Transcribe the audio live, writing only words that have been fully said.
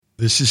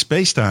This is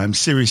Spacetime,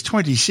 Series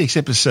 26,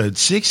 Episode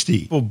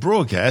 60, for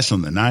broadcast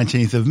on the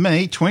 19th of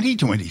May,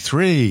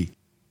 2023.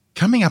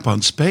 Coming up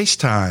on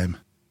Spacetime,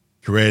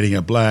 creating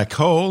a black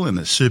hole in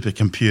a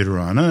supercomputer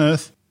on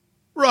Earth,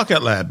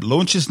 Rocket Lab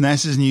launches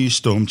NASA's new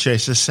Storm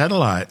Chaser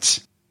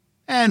satellites,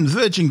 and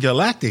Virgin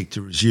Galactic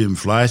to resume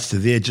flights to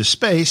the edge of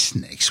space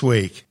next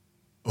week.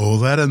 All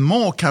that and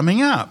more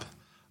coming up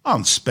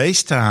on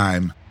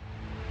Spacetime.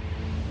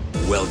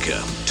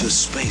 Welcome to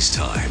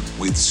Spacetime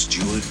with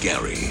Stuart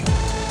Gary.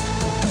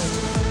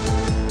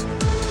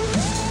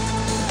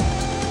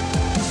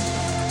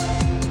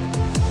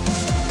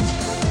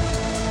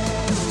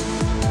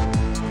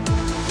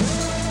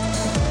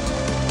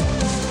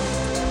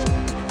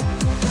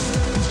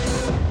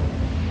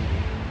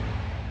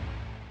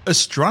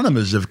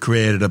 Astronomers have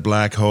created a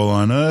black hole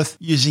on Earth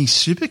using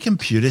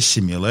supercomputer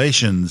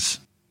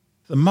simulations.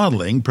 The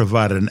modelling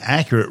provided an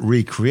accurate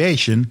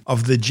recreation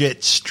of the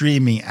jet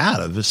streaming out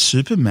of a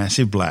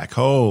supermassive black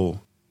hole.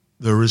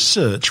 The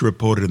research,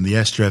 reported in the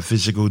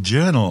Astrophysical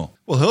Journal,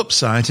 will help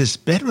scientists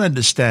better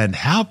understand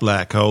how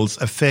black holes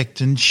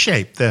affect and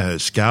shape their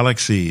host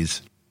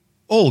galaxies.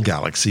 All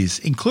galaxies,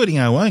 including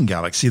our own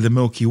galaxy, the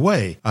Milky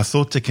Way, are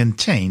thought to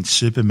contain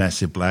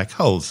supermassive black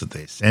holes at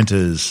their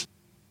centres.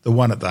 The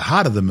one at the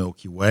heart of the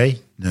Milky Way,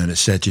 known as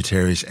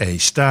Sagittarius A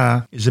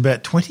star, is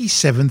about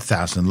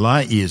 27,000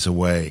 light-years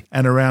away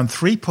and around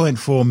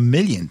 3.4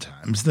 million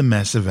times the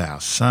mass of our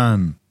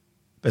Sun.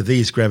 But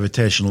these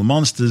gravitational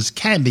monsters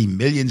can be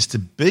millions to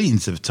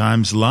billions of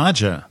times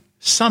larger,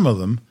 some of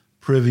them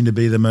proving to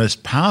be the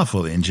most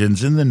powerful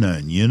engines in the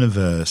known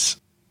universe.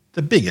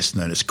 The biggest,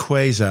 known as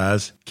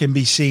quasars, can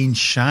be seen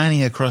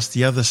shining across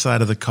the other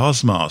side of the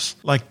cosmos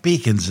like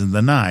beacons in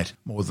the night,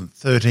 more than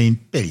 13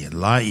 billion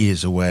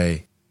light-years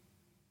away.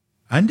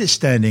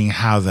 Understanding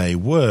how they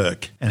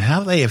work and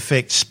how they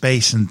affect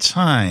space and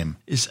time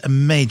is a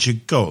major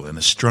goal in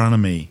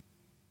astronomy.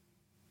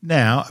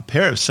 Now, a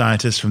pair of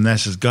scientists from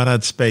NASA's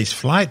Goddard Space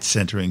Flight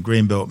Center in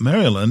Greenbelt,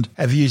 Maryland,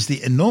 have used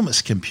the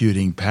enormous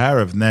computing power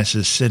of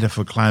NASA's Center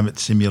for Climate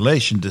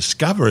Simulation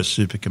Discoverer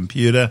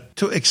supercomputer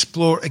to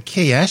explore a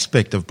key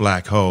aspect of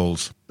black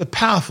holes, the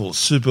powerful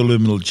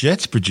superluminal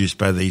jets produced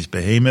by these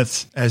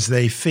behemoths as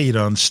they feed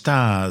on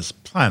stars,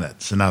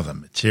 planets, and other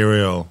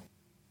material.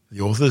 The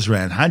authors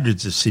ran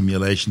hundreds of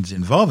simulations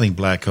involving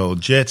black hole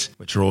jets,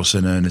 which are also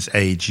known as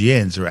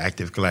AGNs or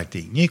active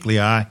galactic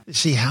nuclei, to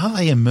see how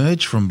they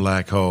emerge from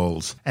black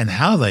holes and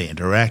how they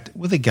interact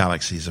with the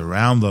galaxies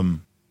around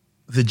them.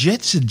 The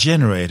jets are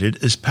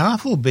generated as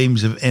powerful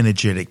beams of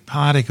energetic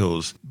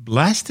particles,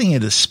 blasting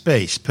into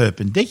space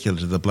perpendicular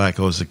to the black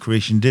hole's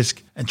accretion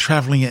disk and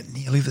travelling at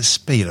nearly the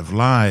speed of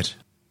light.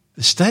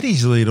 The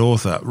study's lead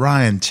author,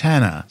 Ryan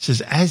Tanner, says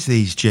as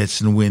these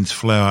jets and winds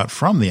flow out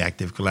from the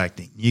active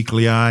galactic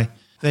nuclei,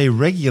 they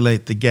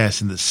regulate the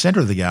gas in the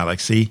centre of the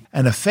galaxy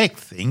and affect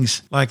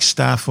things like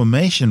star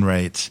formation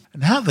rates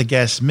and how the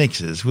gas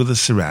mixes with the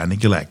surrounding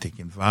galactic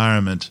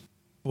environment.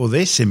 For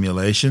their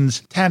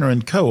simulations, Tanner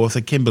and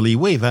co-author Kimberly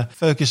Weaver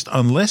focused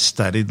on less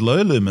studied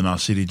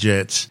low-luminosity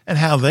jets and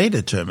how they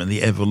determine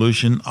the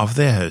evolution of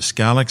their host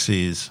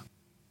galaxies.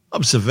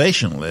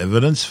 Observational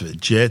evidence for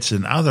jets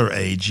and other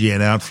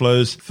AGN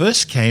outflows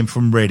first came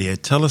from radio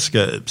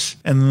telescopes,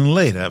 and then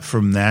later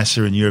from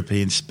NASA and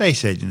European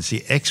Space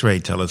Agency X-ray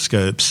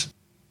telescopes.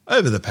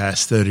 Over the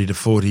past 30 to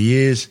 40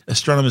 years,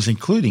 astronomers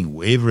including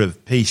Weaver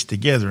have pieced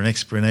together an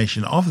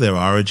explanation of their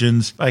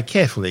origins by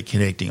carefully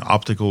connecting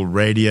optical,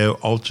 radio,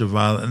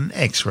 ultraviolet and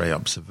X-ray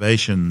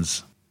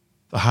observations.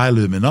 The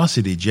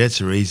high-luminosity jets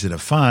are easy to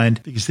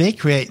find because they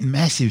create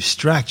massive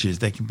structures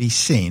that can be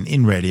seen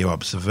in radio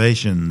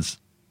observations.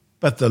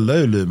 But the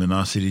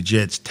low-luminosity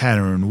jets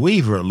Tanner and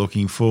Weaver are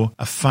looking for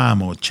are far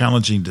more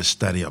challenging to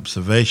study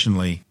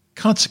observationally.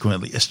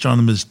 Consequently,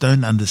 astronomers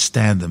don't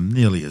understand them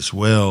nearly as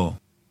well.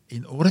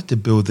 In order to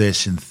build their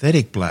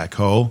synthetic black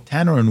hole,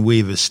 Tanner and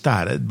Weaver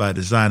started by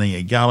designing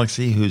a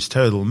galaxy whose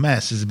total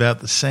mass is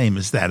about the same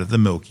as that of the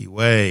Milky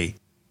Way.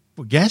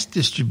 For gas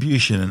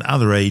distribution and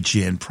other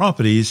AGN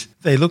properties,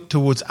 they looked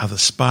towards other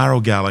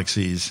spiral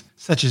galaxies,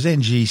 such as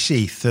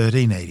NGC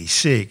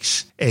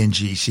 1386,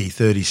 NGC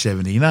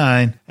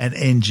 3079, and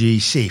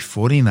NGC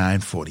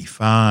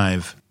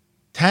 4945.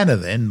 Tanner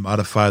then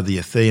modified the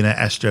Athena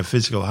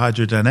Astrophysical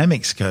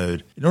Hydrodynamics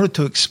Code in order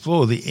to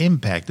explore the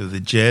impact of the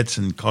jets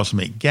and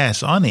cosmic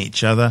gas on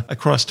each other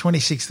across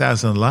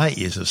 26,000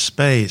 light-years of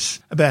space,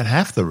 about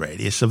half the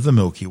radius of the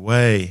Milky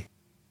Way.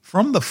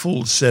 From the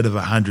full set of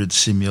 100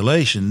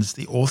 simulations,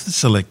 the author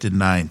selected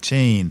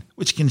 19,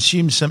 which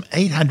consumed some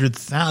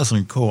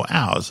 800,000 core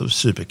hours of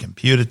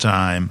supercomputer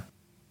time.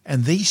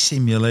 And these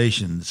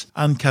simulations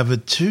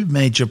uncovered two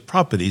major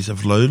properties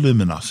of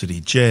low-luminosity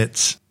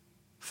jets.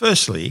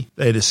 Firstly,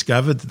 they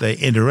discovered that they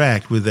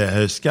interact with their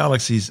host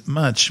galaxies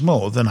much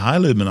more than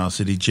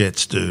high-luminosity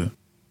jets do.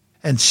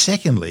 And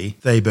secondly,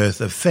 they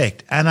both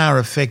affect and are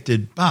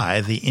affected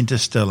by the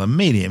interstellar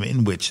medium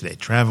in which they're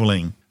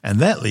travelling. And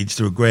that leads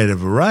to a greater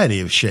variety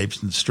of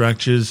shapes and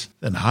structures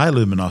than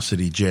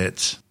high-luminosity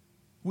jets.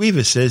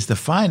 Weaver says the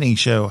findings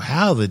show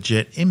how the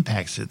jet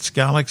impacts its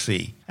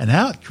galaxy and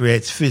how it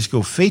creates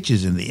physical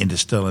features in the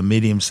interstellar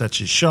medium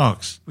such as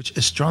shocks, which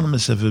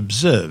astronomers have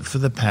observed for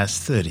the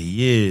past 30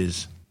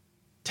 years.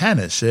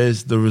 Tanner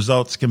says the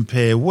results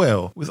compare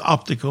well with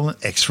optical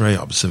and X-ray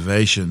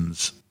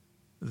observations.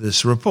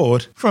 This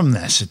report from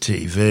NASA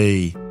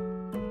TV.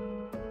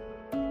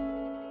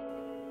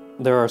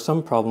 There are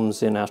some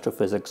problems in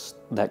astrophysics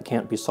that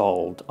can't be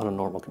solved on a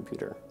normal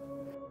computer.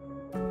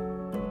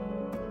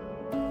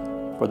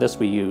 For this,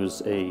 we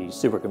use a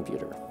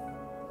supercomputer.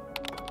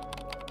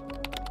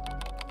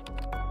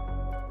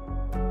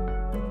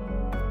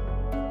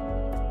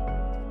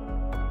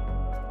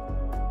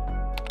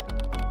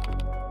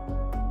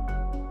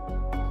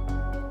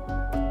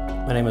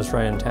 My name is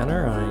Ryan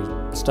Tanner.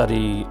 I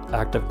study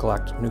active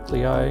galactic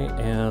nuclei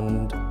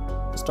and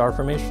star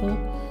formation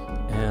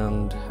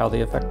and how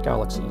they affect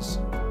galaxies.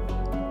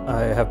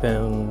 I have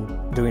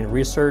been doing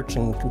research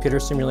and computer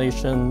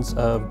simulations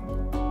of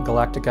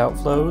galactic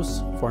outflows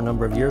for a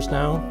number of years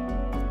now.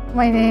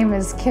 My name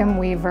is Kim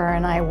Weaver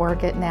and I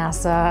work at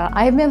NASA.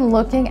 I've been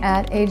looking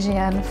at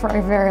AGN for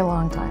a very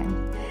long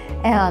time,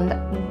 and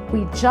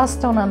we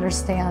just don't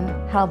understand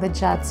how the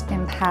jets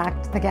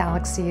impact the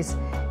galaxies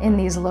in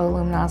these low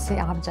luminosity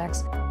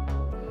objects.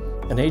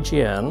 An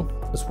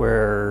AGN is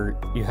where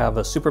you have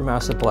a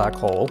supermassive black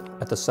hole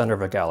at the center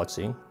of a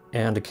galaxy,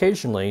 and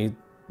occasionally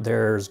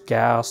there's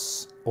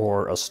gas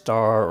or a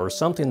star or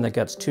something that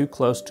gets too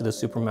close to the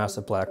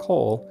supermassive black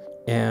hole,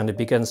 and it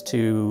begins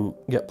to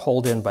get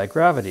pulled in by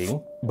gravity.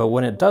 But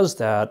when it does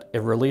that,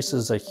 it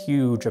releases a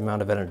huge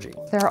amount of energy.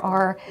 There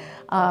are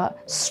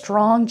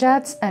strong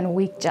jets and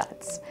weak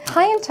jets.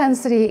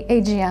 High-intensity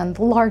AGN,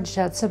 the large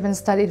jets, have been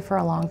studied for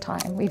a long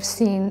time. We've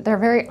seen, they're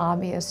very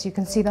obvious. You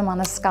can see them on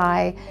the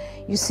sky.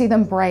 You see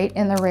them bright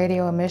in the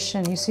radio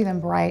emission. You see them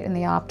bright in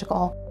the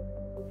optical.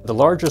 The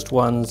largest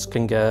ones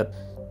can get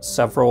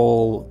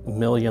several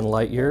million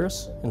light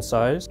years in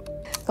size.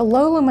 The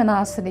low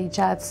luminosity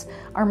jets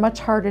are much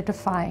harder to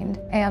find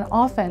and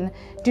often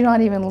do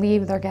not even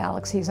leave their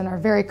galaxies and are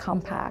very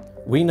compact.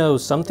 We know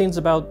some things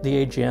about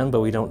the AGN, but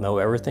we don't know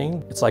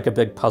everything. It's like a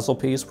big puzzle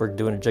piece. We're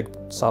doing a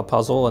jigsaw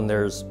puzzle and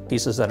there's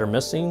pieces that are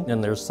missing,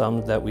 and there's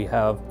some that we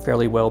have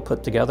fairly well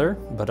put together,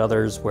 but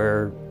others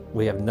where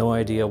we have no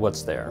idea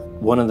what's there.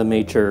 One of the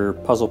major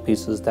puzzle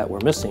pieces that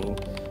we're missing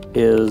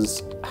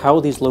is how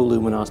these low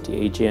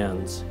luminosity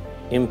AGNs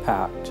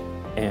impact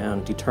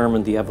and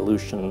determine the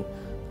evolution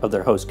of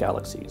their host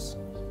galaxies.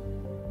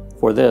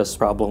 For this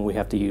problem, we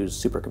have to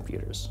use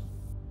supercomputers.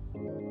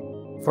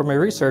 For my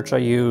research, I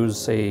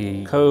use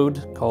a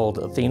code called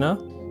Athena.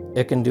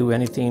 It can do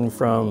anything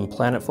from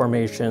planet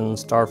formation,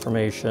 star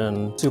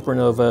formation,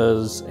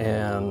 supernovas,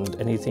 and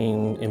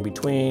anything in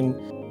between.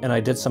 And I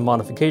did some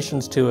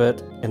modifications to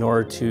it in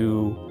order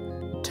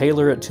to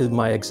tailor it to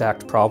my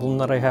exact problem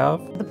that I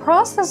have. The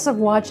process of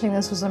watching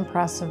this was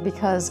impressive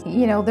because,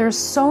 there's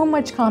so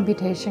much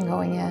computation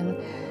going in,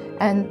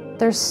 and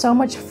there's so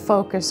much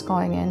focus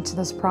going into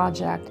this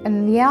project,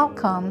 and the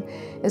outcome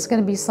is going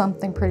to be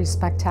something pretty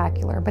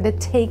spectacular, but it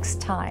takes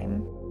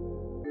time.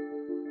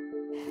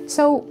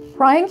 So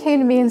Ryan came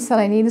to me and said,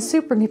 I need a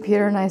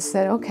supercomputer, and I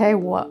said, okay,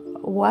 what?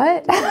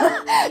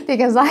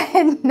 Because I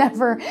had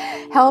never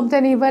helped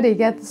anybody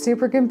get the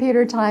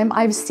supercomputer time.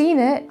 I've seen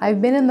it,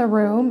 I've been in the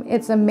room,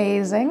 it's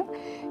amazing.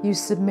 You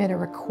submit a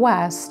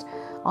request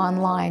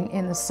online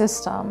in the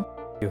system.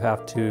 You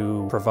have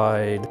to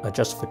provide a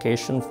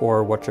justification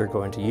for what you're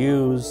going to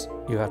use.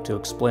 You have to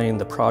explain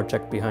the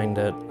project behind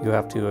it. You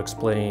have to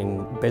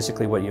explain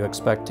basically what you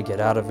expect to get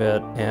out of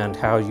it and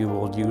how you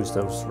will use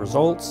those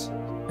results.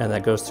 And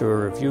that goes through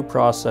a review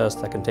process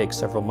that can take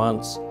several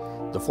months.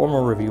 The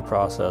formal review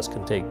process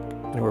can take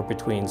anywhere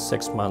between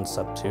 6 months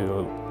up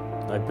to,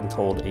 I've been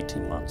told,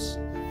 18 months.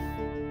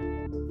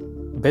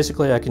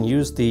 Basically, I can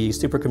use the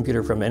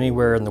supercomputer from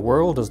anywhere in the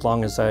world as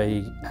long as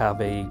I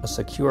have a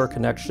secure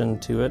connection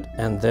to it.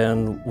 And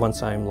then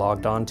once I'm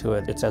logged onto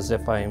it, it's as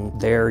if I'm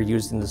there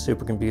using the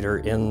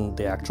supercomputer in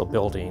the actual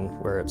building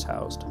where it's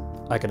housed.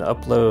 I can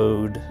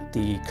upload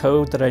the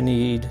code that I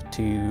need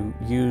to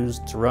use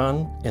to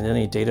run and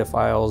any data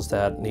files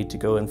that need to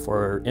go in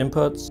for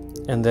inputs.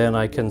 And then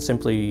I can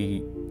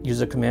simply use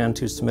a command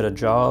to submit a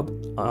job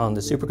on the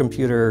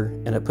supercomputer,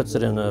 and it puts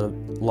it in a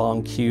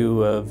long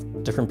queue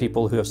of different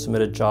people who have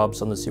submitted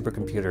jobs on the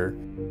supercomputer.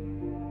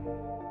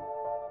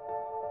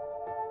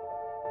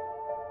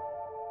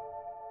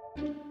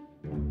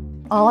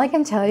 All I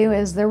can tell you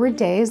is there were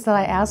days that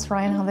I asked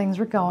Ryan how things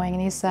were going,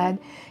 and he said,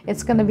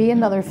 it's going to be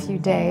another few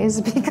days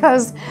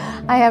because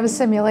I have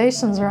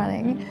simulations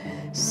running.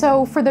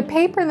 So for the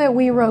paper that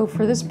we wrote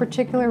for this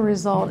particular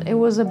result, it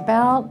was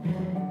about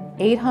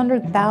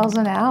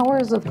 800,000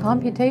 hours of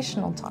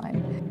computational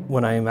time.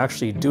 When I'm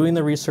actually doing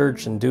the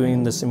research and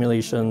doing the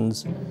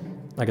simulations,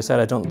 like I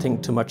said, I don't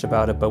think too much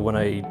about it, but when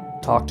I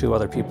talk to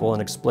other people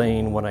and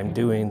explain what I'm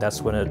doing,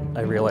 that's when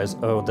I realize,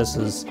 oh,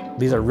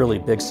 these are really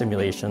big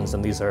simulations,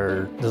 and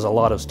there's a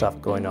lot of stuff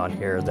going on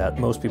here that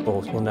most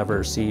people will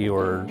never see,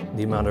 or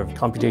the amount of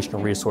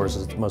computational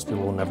resources that most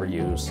people will never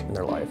use in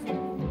their life.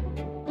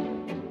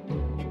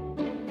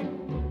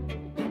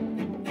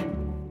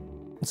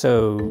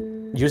 So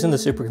using the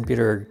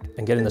supercomputer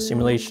and getting the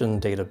simulation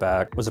data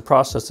back was a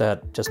process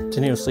that just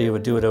continuously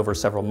would do it over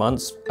several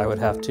months. I would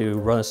have to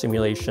run a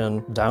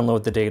simulation,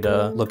 download the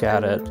data, look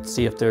at it,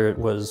 see if it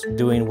was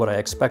doing what I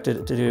expected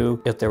it to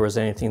do. If there was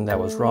anything that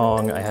was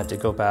wrong, I had to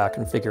go back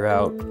and figure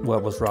out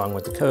what was wrong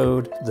with the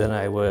code. Then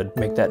I would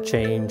make that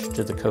change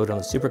to the code on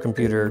the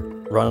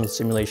supercomputer, run the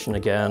simulation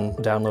again,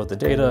 download the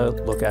data,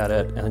 look at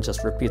it, and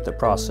just repeat the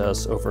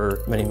process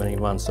over many, many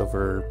months,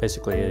 over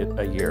basically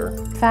a year.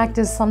 Fact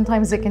is,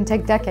 sometimes it can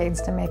take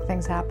decades to make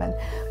things happen,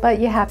 but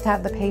you have to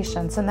have the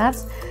patience, and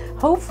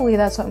hopefully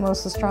that's what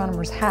most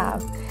astronomers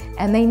have,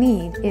 and they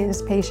need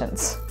is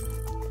patience,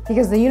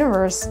 because the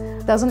universe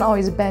doesn't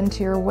always bend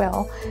to your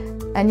will,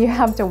 and you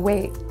have to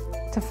wait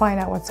to find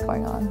out what's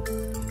going on.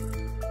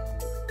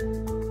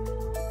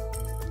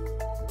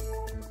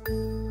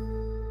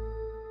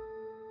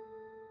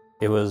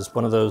 It was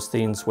one of those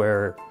things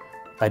where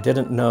I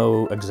didn't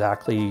know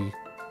exactly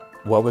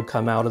what would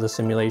come out of the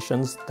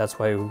simulations. That's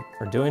why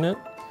we're doing it.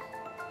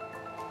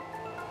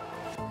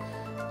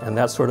 And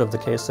that's sort of the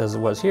case as it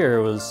was here.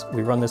 It was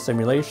we run the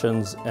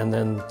simulations and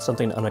then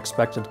something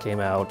unexpected came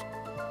out.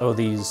 Oh,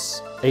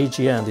 these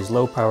AGN, these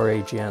low power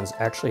AGNs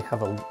actually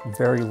have a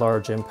very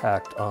large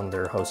impact on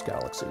their host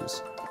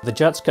galaxies. The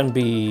jets can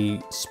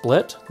be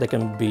split. They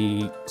can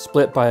be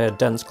split by a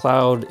dense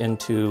cloud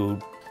into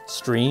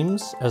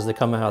streams as they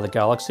come out of the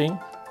galaxy.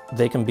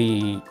 They can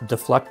be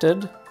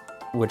deflected,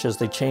 which is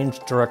they change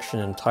direction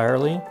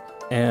entirely.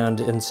 And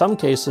in some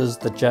cases,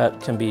 the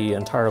jet can be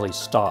entirely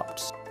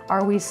stopped.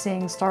 Are we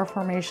seeing star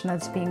formation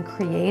that's being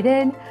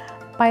created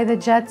by the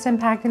jets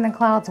impacting the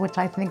clouds, which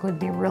I think would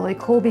be really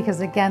cool, because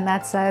again,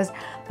 that says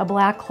the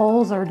black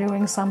holes are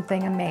doing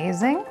something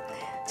amazing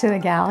to the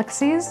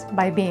galaxies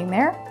by being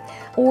there.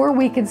 Or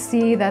we could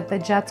see that the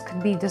jets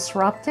could be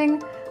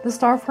disrupting the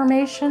star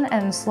formation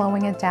and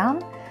slowing it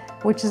down,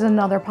 which is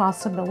another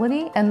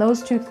possibility. And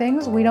those two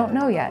things, we don't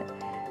know yet.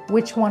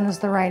 Which one is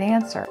the right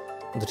answer?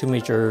 The two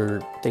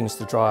major things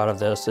to draw out of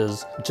this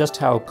is just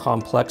how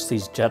complex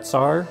these jets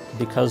are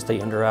because they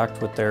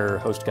interact with their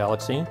host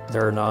galaxy.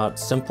 They're not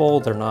simple,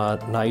 they're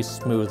not nice,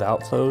 smooth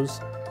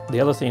outflows. The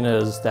other thing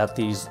is that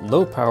these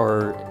low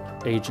power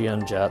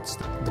AGN jets,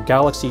 the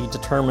galaxy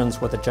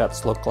determines what the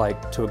jets look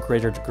like to a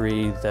greater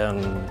degree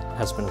than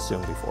has been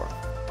assumed before.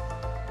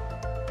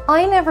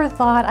 I never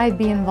thought I'd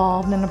be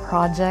involved in a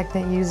project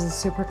that uses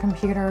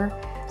supercomputer.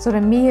 So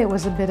to me, it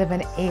was a bit of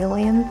an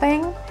alien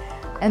thing.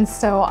 And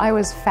so I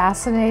was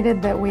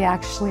fascinated that we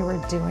actually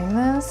were doing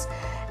this.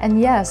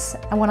 And yes,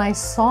 and when I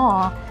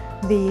saw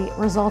the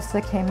results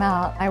that came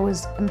out, I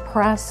was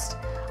impressed,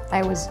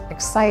 I was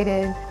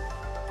excited.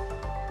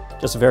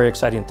 Just a very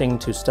exciting thing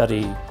to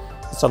study,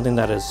 something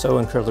that is so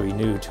incredibly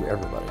new to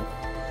everybody.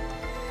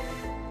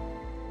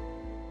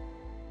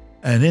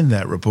 And in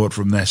that report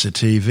from NASA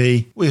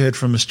TV, we heard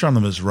from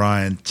astronomers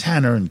Ryan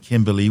Tanner and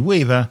Kimberly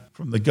Weaver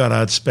from the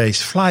Goddard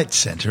Space Flight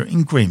Center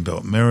in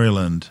Greenbelt,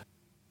 Maryland.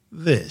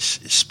 This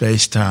is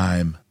Space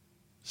Time.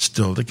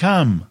 Still to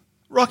come,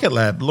 Rocket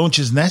Lab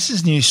launches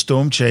NASA's new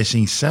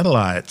storm-chasing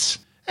satellites,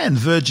 and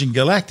Virgin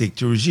Galactic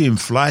to resume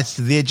flights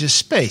to the edge of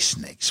space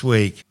next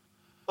week.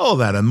 All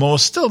that and more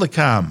still to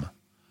come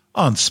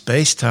on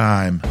Space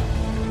Time.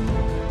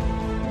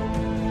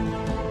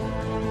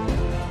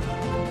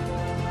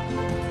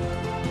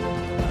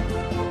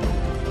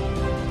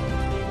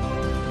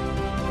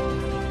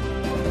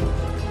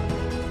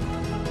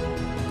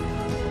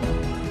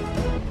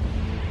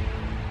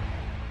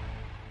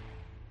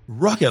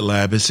 Rocket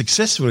Lab has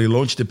successfully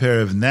launched a pair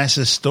of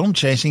NASA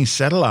storm-chasing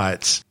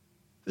satellites.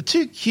 The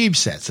two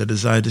CubeSats are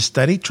designed to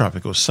study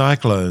tropical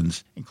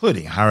cyclones,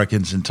 including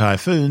hurricanes and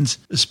typhoons,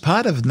 as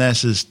part of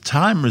NASA's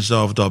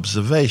time-resolved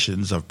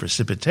observations of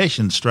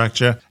precipitation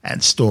structure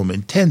and storm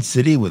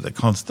intensity with a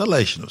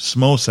constellation of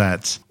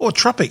smallsats, or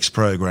TROPICS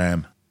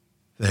program.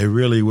 They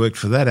really worked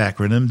for that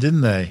acronym,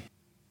 didn't they?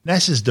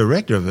 NASA's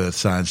Director of Earth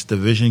Science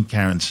Division,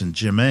 Karen St.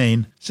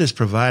 Germain, says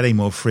providing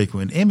more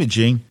frequent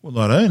imaging will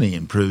not only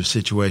improve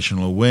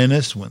situational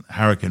awareness when a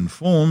hurricane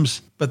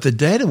forms, but the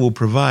data will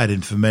provide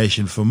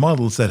information for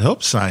models that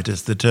help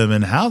scientists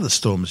determine how the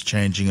storm is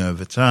changing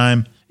over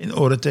time in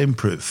order to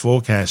improve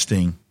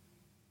forecasting.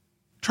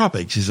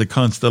 TROPICS is a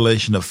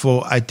constellation of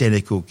 4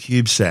 identical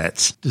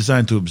CubeSats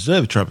designed to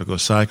observe tropical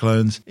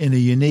cyclones in a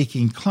unique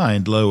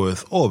inclined low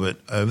Earth orbit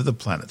over the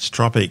planet's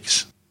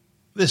tropics.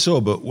 This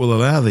orbit will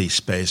allow these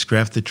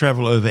spacecraft to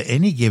travel over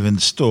any given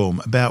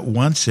storm about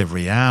once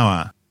every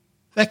hour.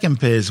 That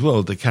compares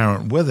well to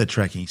current weather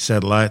tracking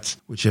satellites,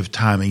 which have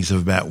timings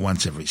of about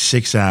once every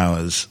 6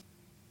 hours.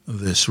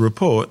 This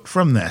report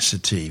from NASA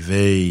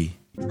TV.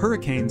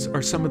 Hurricanes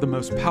are some of the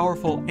most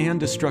powerful and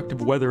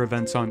destructive weather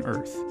events on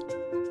Earth.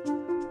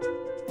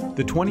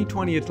 The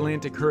 2020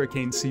 Atlantic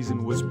hurricane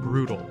season was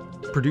brutal,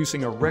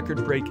 producing a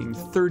record-breaking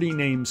 30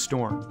 named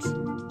storms.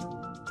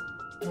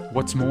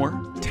 What's more,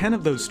 10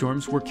 of those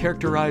storms were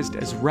characterized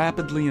as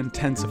rapidly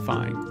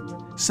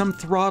intensifying, some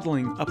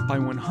throttling up by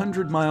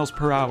 100 miles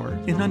per hour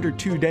in under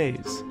 2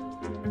 days.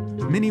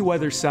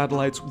 mini-weather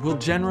satellites will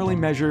generally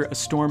measure a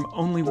storm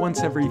only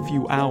once every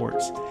few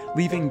hours,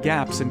 leaving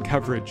gaps in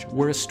coverage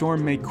where a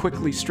storm may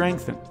quickly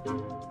strengthen.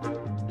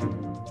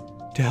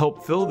 To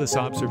help fill this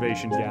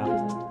observation gap,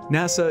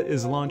 NASA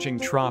is launching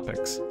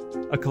TROPICS,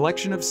 a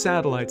collection of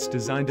satellites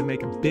designed to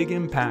make a big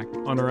impact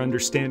on our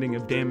understanding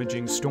of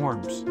damaging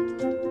storms.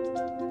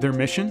 Their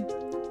mission?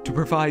 To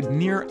provide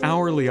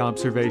near-hourly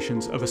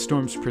observations of a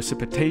storm's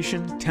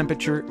precipitation,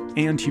 temperature,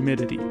 and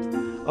humidity,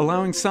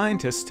 allowing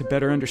scientists to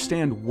better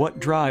understand what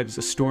drives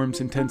a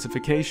storm's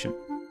intensification.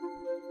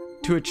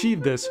 To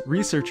achieve this,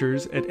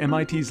 researchers at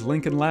MIT's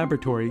Lincoln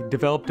Laboratory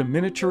developed a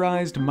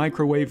miniaturized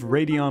microwave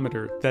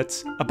radiometer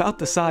that's about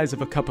the size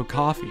of a cup of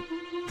coffee.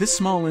 This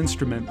small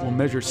instrument will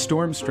measure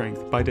storm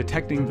strength by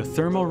detecting the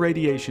thermal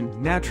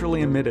radiation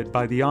naturally emitted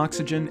by the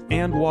oxygen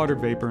and water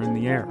vapor in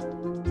the air.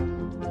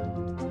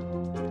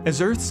 As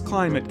Earth's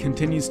climate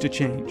continues to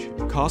change,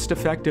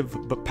 cost-effective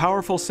but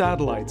powerful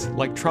satellites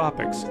like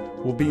TROPICS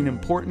will be an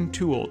important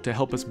tool to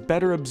help us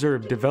better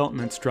observe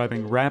developments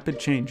driving rapid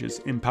changes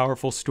in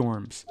powerful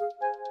storms,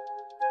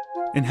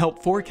 and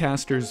help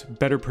forecasters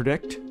better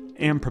predict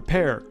and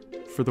prepare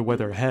for the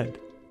weather ahead.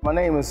 My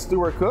name is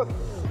Stuart Cook,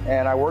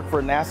 and I work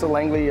for NASA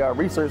Langley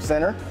Research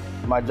Center.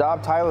 My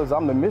job title is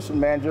I'm the mission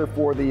manager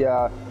for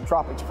the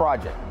TROPICS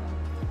project.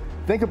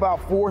 Think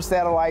about 4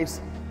 satellites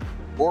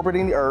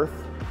orbiting the Earth.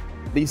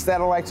 These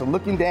satellites are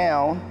looking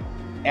down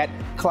at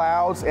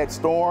clouds, at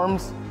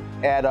storms,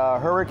 at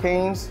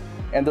hurricanes,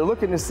 and they're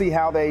looking to see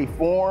how they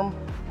form,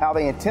 how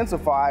they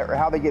intensify, or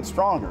how they get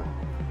stronger.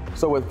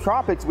 So with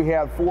TROPICS, we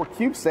have 4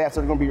 CubeSats that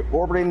are going to be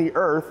orbiting the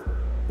Earth.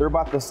 They're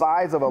about the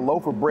size of a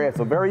loaf of bread,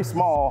 so very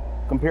small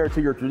compared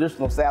to your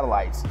traditional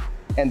satellites.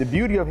 And the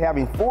beauty of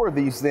having 4 of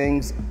these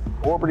things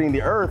orbiting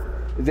the Earth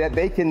is that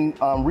they can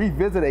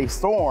revisit a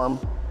storm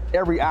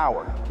every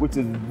hour, which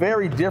is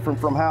very different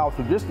from how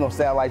traditional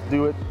satellites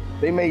do it.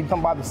 They may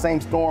come by the same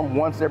storm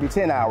once every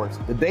 10 hours.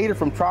 The data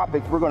from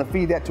TROPICS, we're going to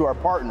feed that to our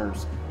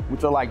partners,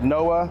 which are like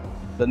NOAA,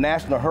 the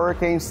National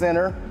Hurricane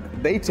Center.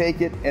 They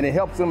take it and it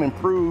helps them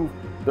improve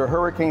their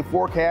hurricane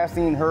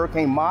forecasting and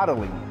hurricane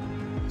modeling.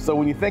 So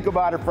when you think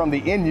about it from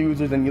the end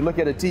users and you look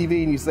at a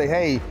TV and you say,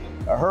 hey,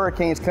 a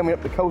hurricane's coming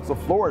up the coast of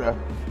Florida,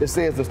 it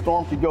says the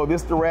storm could go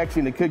this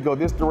direction, it could go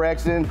this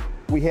direction.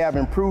 We have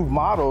improved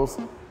models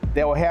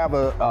that will have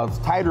a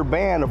tighter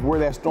band of where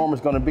that storm is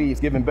going to be.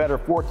 It's giving better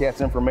forecast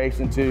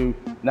information to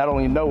not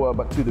only NOAA,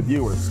 but to the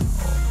viewers.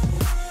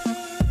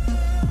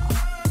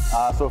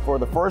 So for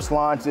the first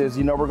launch is,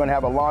 we're going to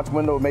have a launch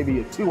window of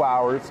maybe 2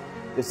 hours.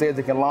 It says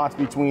it can launch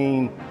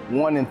between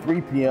 1 and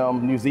 3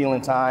 p.m. New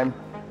Zealand time.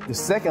 The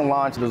second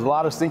launch, there's a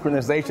lot of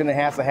synchronization that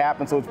has to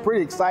happen, so it's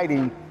pretty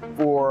exciting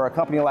for a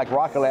company like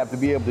Rocket Lab to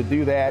be able to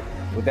do that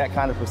with that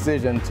kind of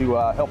precision to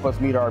help us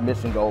meet our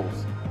mission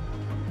goals.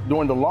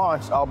 During the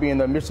launch, I'll be in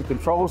the Mission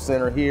Control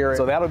Center here,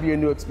 so that'll be a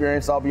new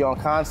experience. I'll be on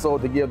console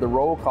to give the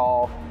roll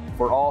call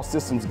for all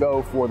systems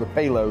go for the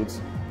payloads.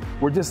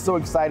 We're just so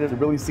excited to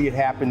really see it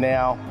happen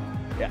now.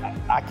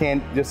 I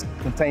can't just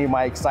contain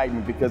my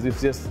excitement because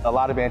it's just a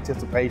lot of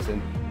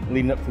anticipation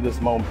leading up to this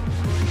moment.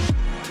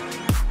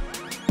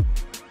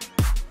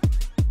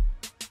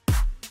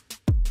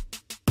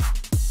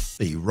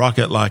 The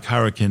rocket-like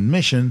Hurricane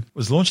mission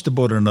was launched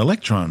aboard an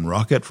Electron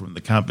rocket from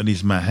the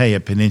company's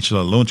Mahia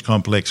Peninsula Launch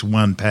Complex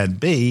 1 Pad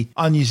B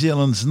on New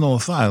Zealand's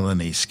North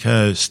Island east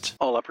coast.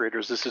 All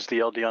operators, this is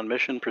the LD on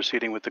mission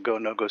proceeding with the go,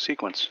 no-go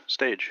sequence.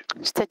 Stage.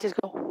 Stages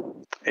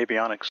go.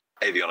 Avionics.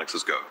 Avionics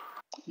is go.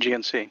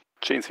 GNC.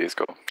 GNC is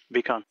go.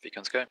 Beacon.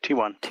 Beacon's go.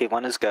 T1.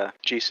 T1 is go.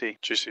 GC.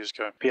 GC is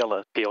go.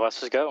 PLS.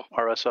 PLS is go.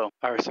 RSO.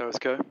 RSO is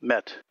go.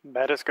 MET.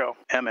 MET is go.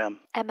 MM.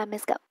 MM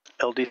is go.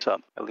 LD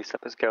sub. LD sub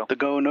is go. The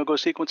go, no-go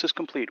sequence is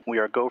complete. We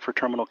are go for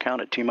terminal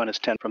count at T-minus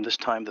 10. From this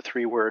time, the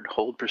 3-word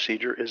hold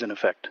procedure is in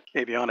effect.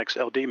 Avionics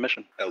LD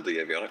mission. LD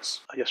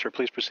avionics. Yes, sir.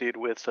 Please proceed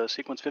with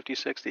sequence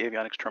 56, the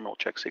avionics terminal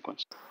check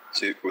sequence.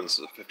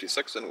 Sequence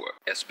 56 in work.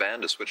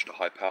 S-band is switched to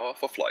high power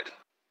for flight.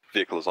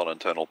 Vehicle is on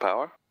internal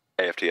power.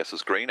 AFTS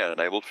is green and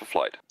enabled for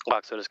flight.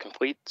 Lockset is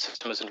complete.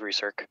 System is in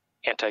recirc.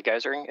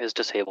 Anti-geysering is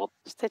disabled.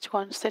 Stage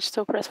 1, Stage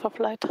 2, press for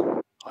flight.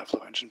 High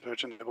flow engine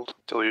purge enabled.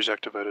 Deluge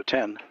activated.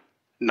 10,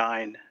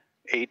 9,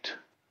 8,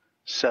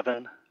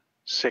 7,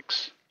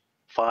 6,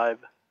 5,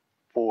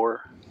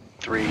 4,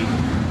 3, 2,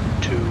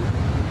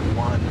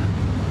 1.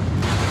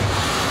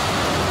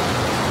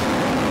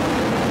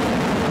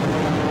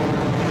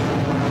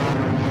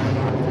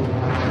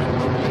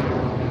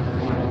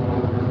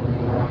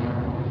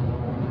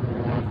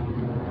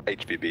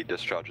 HVB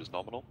discharge is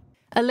nominal.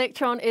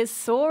 Electron is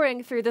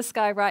soaring through the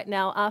sky right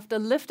now after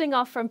lifting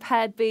off from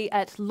Pad B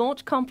at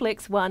Launch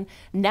Complex 1,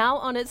 now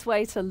on its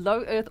way to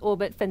low Earth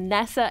orbit for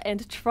NASA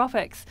and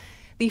TROPICS.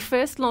 The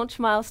first launch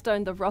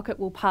milestone the rocket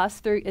will pass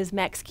through is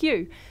Max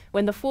Q,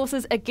 when the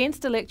forces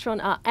against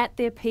Electron are at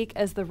their peak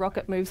as the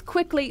rocket moves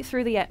quickly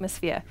through the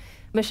atmosphere.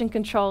 Mission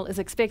Control is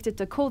expected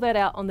to call that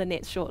out on the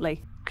net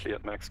shortly. Clear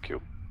at Max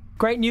Q.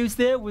 Great news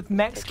there with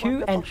Max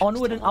Q and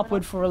onward and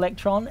upward for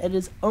Electron. It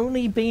has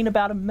only been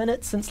about a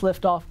minute since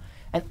liftoff,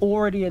 and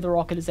already the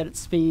rocket is at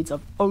its speeds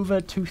of over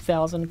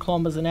 2,000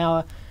 kilometers an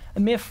hour. a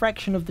mere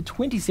fraction of the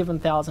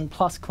 27,000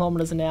 plus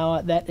kilometres an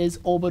hour that is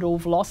orbital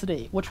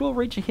velocity, which will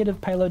reach ahead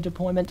of payload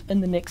deployment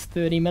in the next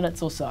 30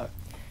 minutes or so.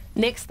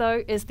 Next,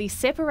 though, is the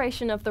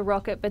separation of the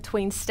rocket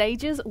between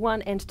stages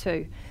 1 and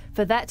 2.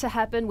 For that to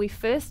happen, we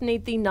first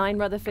need the 9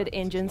 Rutherford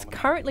engines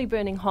currently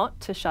burning hot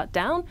to shut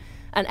down,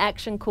 an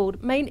action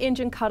called main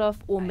engine cutoff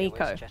or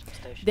MECO.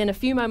 Then a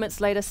few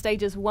moments later,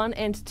 stages 1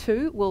 and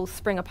 2 will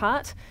spring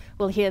apart.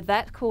 We'll hear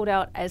that called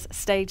out as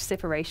stage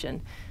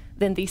separation.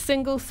 Then the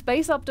single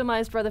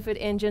space-optimized Rutherford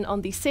engine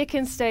on the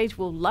second stage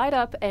will light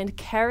up and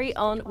carry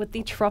on with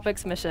the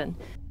Tropics mission.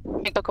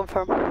 MECO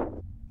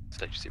confirm.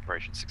 Stage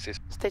separation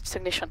successful. Stage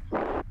ignition.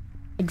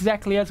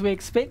 Exactly as we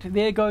expect,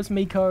 there goes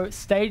MECO,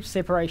 stage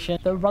separation.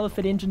 The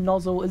Rutherford engine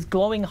nozzle is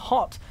glowing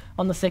hot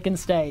on the second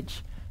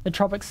stage. The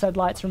Tropics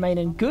satellites remain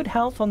in good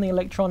health on the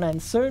Electron,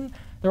 and soon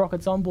the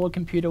rocket's onboard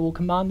computer will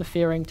command the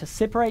fairing to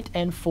separate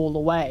and fall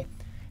away.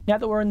 Now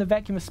that we're in the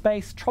vacuum of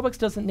space, Tropics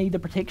doesn't need the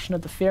protection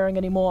of the fairing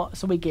anymore,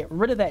 so we get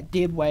rid of that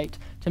dead weight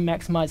to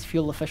maximise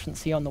fuel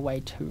efficiency on the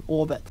way to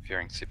orbit.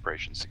 Fairing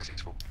separation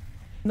successful.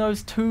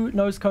 Those 2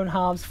 nose cone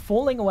halves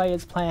falling away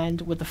as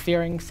planned with the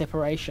fairing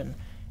separation.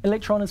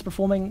 Electron is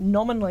performing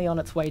nominally on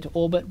its way to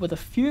orbit with a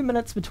few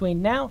minutes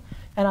between now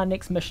and our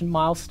next mission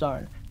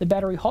milestone, the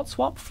battery hot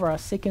swap for our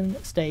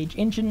second stage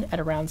engine at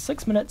around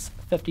 6 minutes,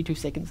 52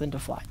 seconds into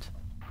flight.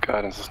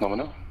 Guidance is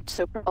nominal.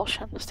 Still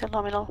propulsion, still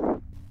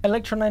nominal.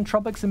 Electron and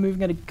Tropics are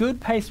moving at a good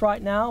pace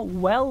right now,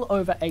 well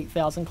over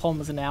 8,000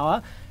 kilometers an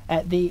hour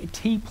at the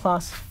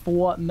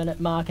T+4 minute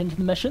mark into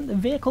the mission. The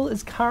vehicle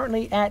is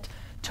currently at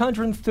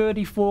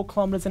 234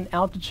 kilometers in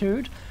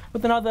altitude,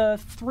 with another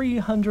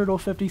 300 or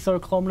 50 so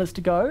kilometers to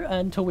go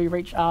until we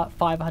reach our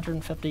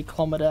 550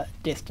 kilometer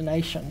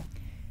destination.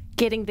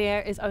 Getting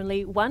there is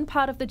only one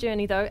part of the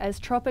journey, though, as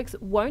Tropics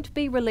won't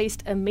be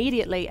released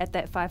immediately at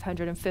that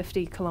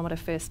 550 kilometer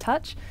first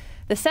touch.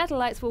 The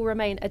satellites will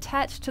remain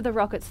attached to the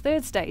rocket's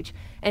third stage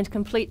and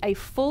complete a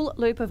full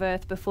loop of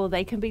Earth before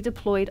they can be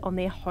deployed on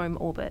their home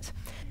orbit.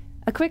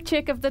 A quick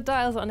check of the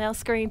dials on our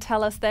screen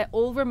tell us that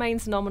all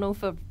remains nominal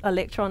for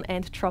Electron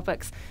and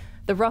Tropics.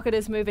 The rocket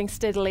is moving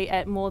steadily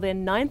at more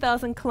than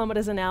 9,000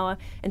 kilometers an hour,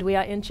 and we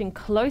are inching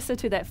closer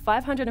to that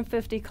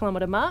 550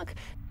 kilometer mark.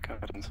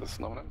 Guidance is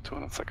nominal,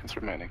 200 seconds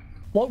remaining.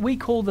 What we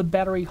call the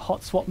battery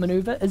hot swap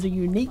maneuver is a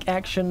unique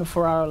action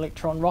for our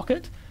Electron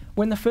rocket.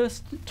 When the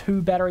first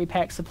 2 battery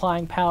packs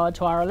supplying power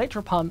to our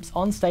electropumps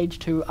on stage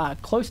 2 are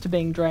close to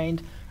being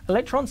drained,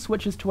 Electron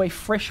switches to a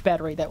fresh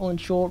battery that will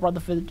ensure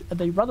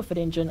the Rutherford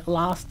engine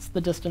lasts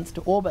the distance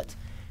to orbit.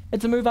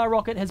 It's a move our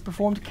rocket has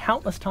performed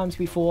countless times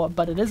before,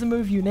 but it is a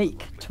move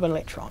unique to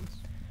Electron.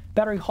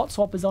 Battery hot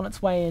swap is on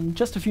its way in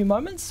just a few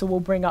moments, so we'll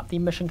bring up the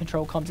mission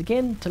control comms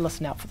again to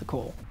listen out for the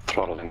call.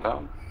 Throttling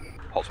down.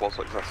 Hot swap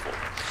successful.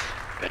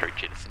 Battery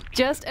jettison.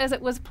 Just as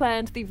it was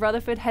planned, the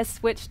Rutherford has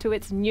switched to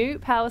its new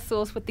power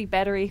source with the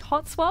battery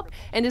hot swap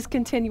and is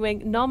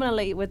continuing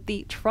nominally with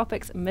the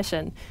Tropics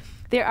mission.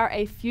 There are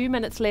a few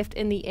minutes left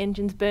in the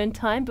engine's burn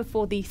time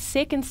before the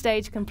second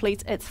stage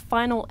completes its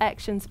final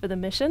actions for the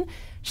mission,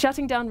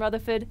 shutting down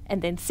Rutherford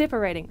and then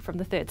separating from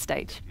the third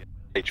stage.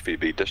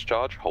 HVB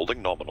discharge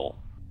holding nominal.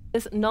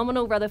 This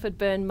nominal Rutherford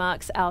burn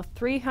marks our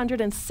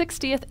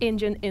 360th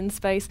engine in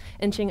space,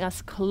 inching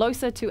us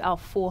closer to our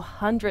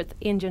 400th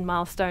engine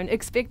milestone,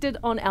 expected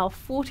on our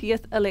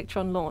 40th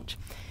Electron launch.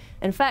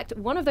 In fact,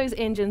 one of those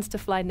engines to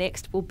fly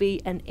next will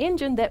be an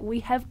engine that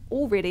we have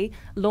already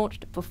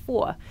launched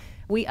before.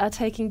 We are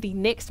taking the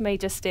next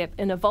major step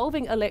in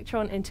evolving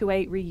Electron into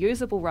a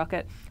reusable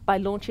rocket by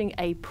launching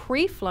a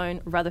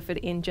pre-flown Rutherford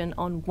engine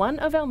on one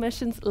of our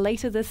missions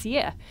later this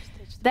year.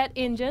 That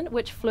engine,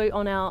 which flew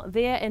on our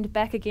There and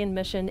Back Again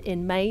mission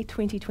in May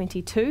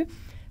 2022,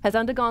 has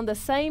undergone the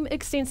same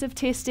extensive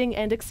testing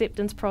and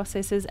acceptance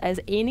processes as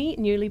any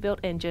newly built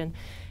engine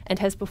and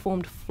has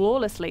performed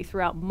flawlessly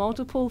throughout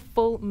multiple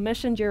full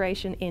mission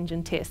duration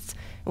engine tests.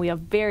 We are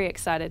very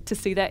excited to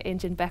see that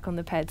engine back on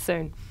the pad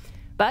soon.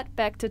 But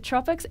back to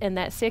Tropics, and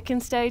that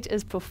second stage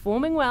is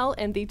performing well,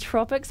 and the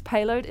Tropics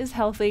payload is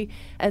healthy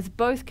as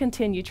both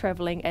continue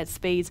travelling at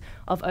speeds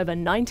of over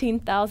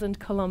 19,000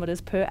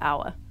 kilometres per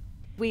hour.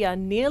 We are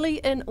nearly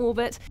in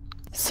orbit.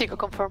 SECO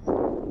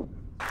confirm.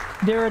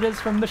 There it is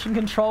from Mission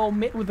Control,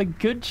 met with a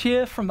good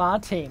cheer from our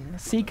team.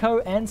 SECO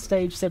and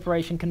stage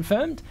separation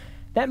confirmed.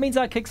 That means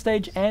our kick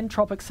stage and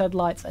Tropics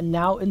satellites are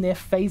now in their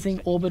phasing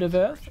orbit of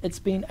Earth. It's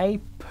been a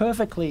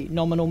perfectly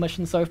nominal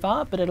mission so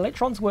far, but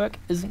Electron's work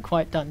isn't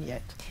quite done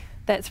yet.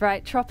 That's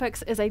right,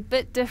 Tropics is a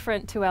bit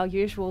different to our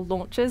usual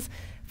launches.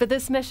 For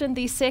this mission,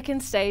 the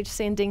second stage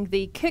sending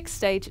the kick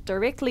stage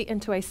directly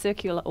into a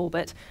circular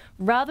orbit,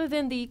 rather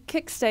than the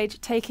kick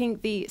stage taking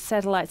the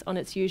satellites on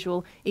its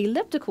usual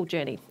elliptical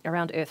journey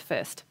around Earth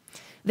first.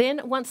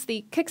 Then, once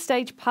the kick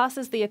stage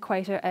passes the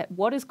equator at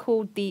what is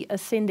called the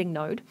ascending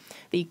node,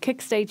 the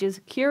kick stage's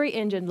Curie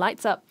engine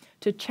lights up,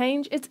 to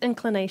change its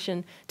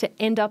inclination to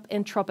end up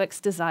in Tropic's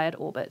desired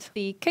orbit.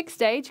 The kick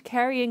stage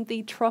carrying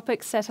the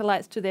Tropic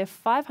satellites to their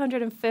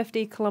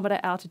 550-kilometer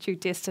altitude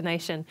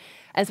destination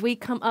as we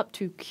come up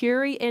to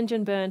Curie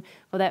engine burn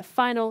for that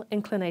final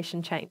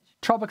inclination change.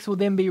 Tropics will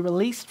then be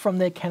released from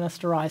their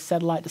canisterized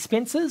satellite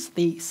dispensers,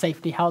 the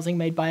safety housing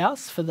made by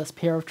us for this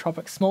pair of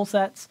Tropic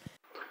smallsats.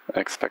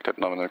 Expected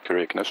nominal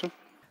Curie ignition.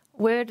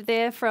 Word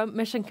there from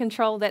Mission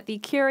Control that the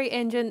Curie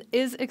engine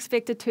is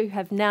expected to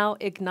have now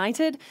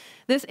ignited.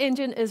 This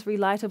engine is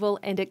relightable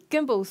and it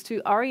gimbals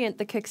to orient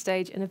the kick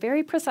stage in a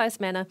very precise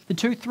manner. The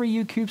two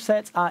 3U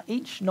CubeSats are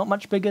each not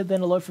much bigger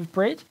than a loaf of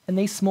bread, and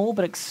these small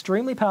but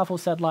extremely powerful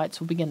satellites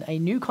will begin a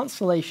new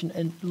constellation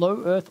in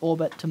low Earth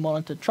orbit to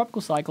monitor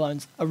tropical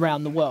cyclones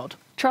around the world.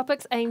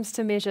 Tropics aims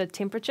to measure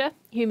temperature,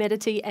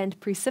 humidity and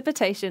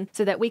precipitation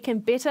so that we can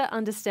better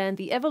understand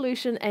the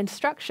evolution and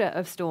structure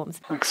of storms.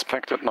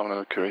 Expected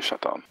nominal Curie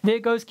shutdown. There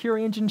goes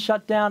Curie engine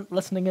shutdown,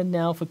 listening in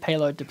now for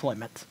payload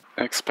deployment.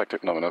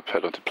 Expected nominal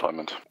payload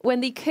deployment. When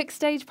the kick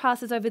stage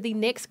passes over the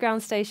next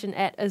ground station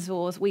at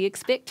Azores, we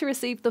expect to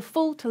receive the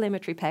full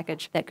telemetry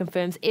package that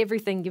confirms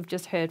everything you've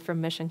just heard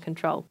from Mission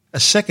Control. A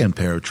second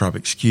pair of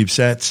Tropics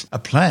CubeSats are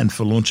planned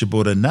for launch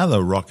aboard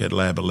another Rocket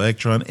Lab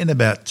Electron in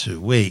about 2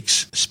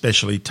 weeks,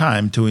 specially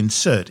timed to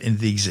insert into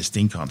the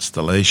existing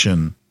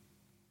constellation.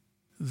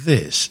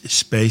 This is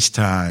Space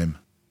Time.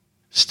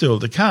 Still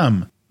to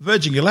come,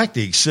 Virgin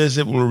Galactic says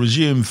it will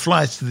resume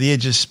flights to the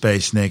edge of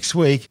space next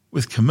week,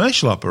 with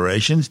commercial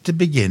operations to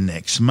begin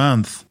next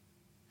month.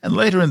 And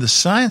later in the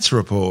Science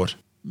Report,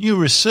 new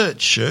research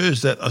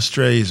shows that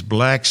Australia's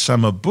black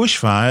summer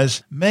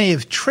bushfires may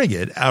have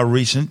triggered our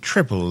recent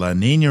triple La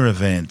Nina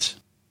event.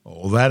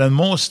 All that and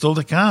more still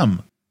to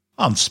come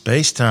on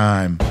Space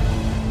Time.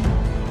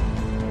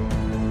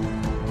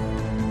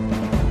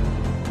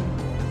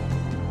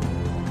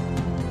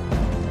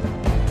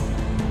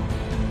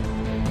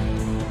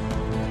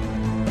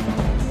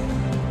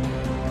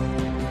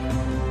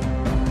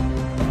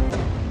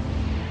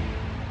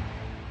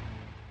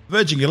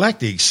 Virgin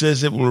Galactic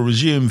says it will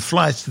resume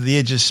flights to the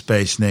edge of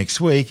space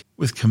next week,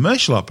 with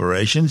commercial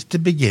operations to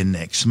begin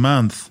next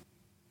month.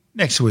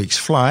 Next week's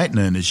flight,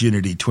 known as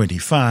Unity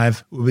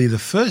 25, will be the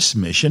first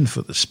mission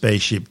for the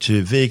Spaceship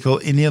Two vehicle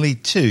in nearly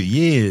 2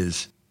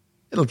 years.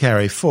 It'll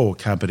carry 4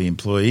 company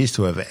employees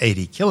to over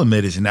 80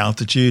 kilometres in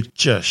altitude,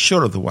 just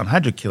short of the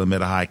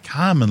 100-kilometre high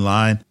Kármán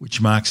line, which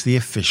marks the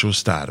official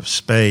start of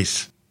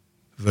space.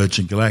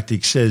 Virgin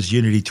Galactic says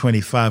Unity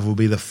 25 will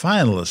be the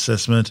final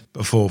assessment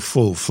before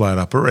full flight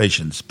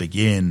operations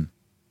begin.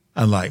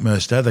 Unlike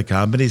most other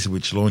companies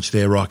which launch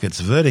their rockets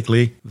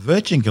vertically,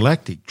 Virgin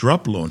Galactic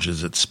drop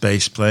launches its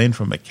spaceplane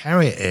from a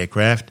carrier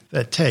aircraft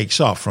that takes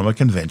off from a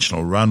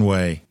conventional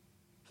runway.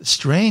 The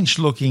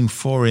strange-looking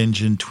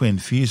 4-engine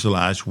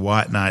twin-fuselage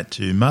White Knight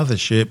 2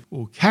 mothership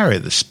will carry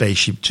the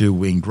Spaceship Two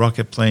winged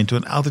rocket plane to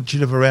an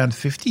altitude of around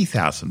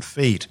 50,000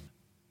 feet.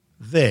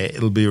 There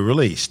it'll be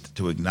released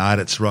to ignite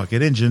its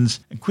rocket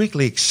engines and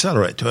quickly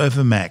accelerate to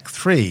over Mach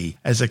 3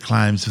 as it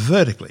climbs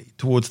vertically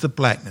towards the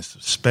blackness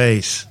of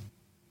space.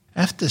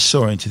 After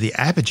soaring to the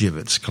apogee of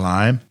its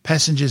climb,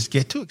 passengers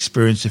get to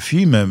experience a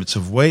few moments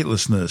of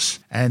weightlessness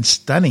and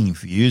stunning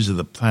views of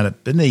the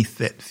planet beneath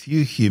that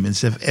few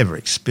humans have ever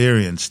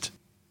experienced.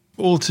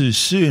 All too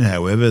soon,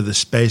 however, the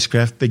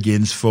spacecraft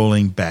begins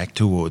falling back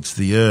towards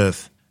the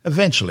Earth,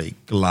 eventually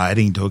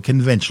gliding to a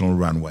conventional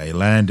runway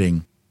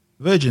landing.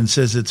 Virgin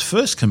says its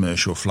first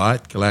commercial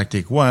flight,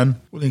 Galactic 1,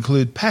 will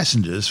include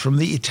passengers from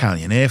the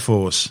Italian Air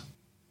Force.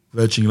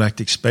 Virgin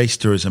Galactic's space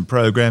tourism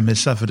program has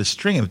suffered a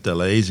string of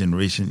delays in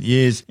recent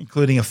years,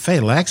 including a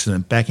fatal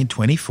accident back in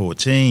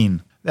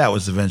 2014. That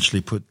was eventually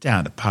put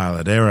down to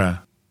pilot error.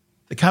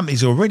 The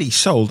company's already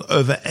sold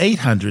over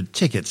 800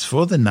 tickets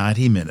for the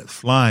 90-minute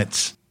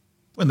flights.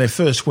 When they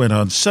first went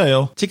on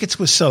sale, tickets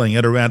were selling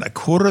at around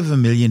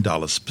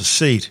 $250,000 per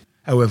seat.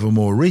 However,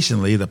 more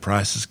recently, the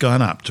price has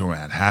gone up to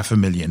around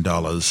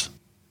 $500,000.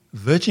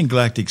 Virgin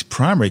Galactic's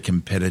primary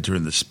competitor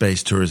in the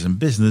space tourism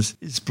business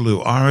is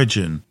Blue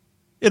Origin.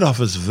 It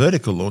offers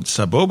vertical launch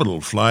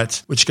suborbital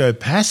flights which go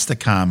past the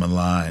Kármán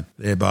line,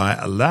 thereby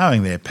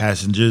allowing their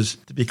passengers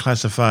to be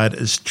classified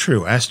as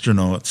true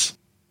astronauts.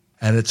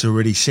 And it's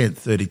already sent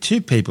 32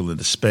 people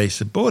into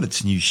space aboard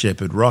its New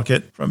Shepard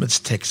rocket from its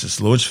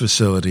Texas launch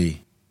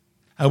facility.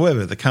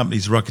 However, the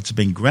company's rockets have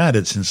been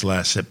grounded since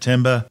last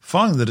September,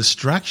 following the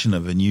destruction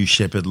of a New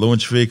Shepard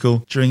launch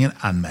vehicle during an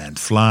unmanned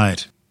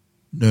flight.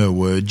 No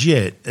word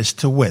yet as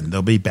to when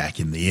they'll be back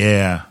in the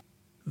air.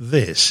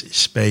 This is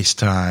Space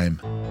Time.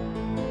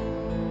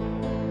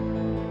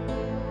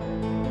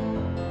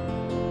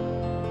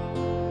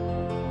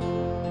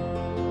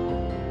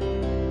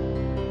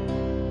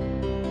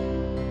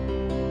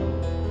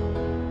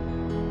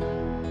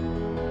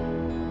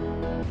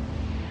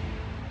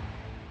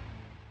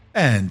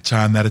 And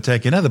time now to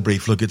take another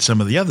brief look at some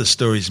of the other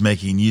stories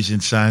making news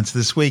in science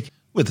this week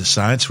with the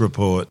Science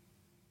Report.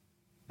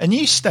 A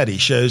new study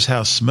shows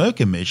how smoke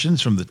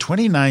emissions from the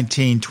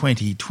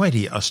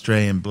 2019-2020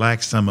 Australian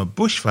Black Summer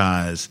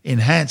bushfires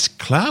enhanced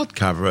cloud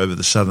cover over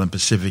the southern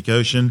Pacific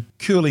Ocean,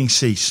 cooling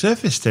sea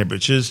surface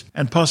temperatures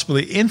and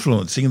possibly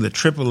influencing the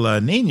triple La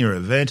Niña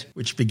event,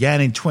 which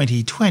began in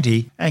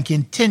 2020 and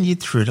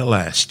continued through to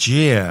last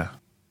year.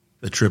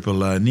 The triple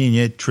La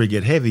Niña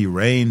triggered heavy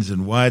rains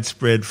and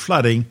widespread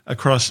flooding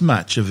across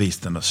much of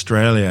eastern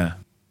Australia.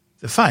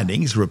 The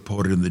findings,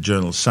 reported in the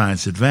journal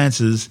Science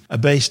Advances, are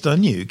based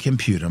on new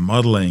computer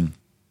modelling.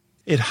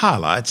 It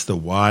highlights the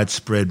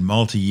widespread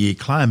multi-year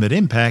climate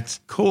impacts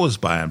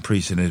caused by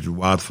unprecedented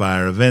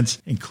wildfire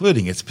events,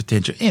 including its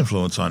potential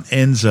influence on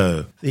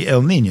ENSO, the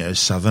El Niño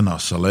Southern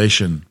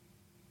Oscillation.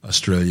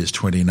 Australia's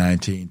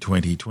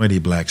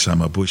 2019-2020 Black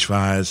Summer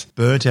bushfires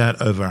burnt out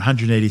over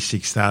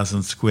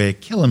 186,000 square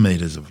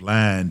kilometres of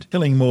land,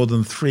 killing more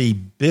than 3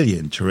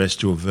 billion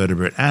terrestrial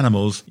vertebrate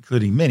animals,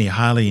 including many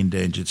highly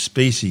endangered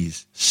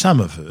species, some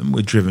of whom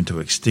were driven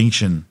to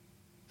extinction.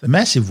 The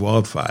massive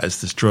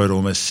wildfires destroyed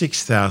almost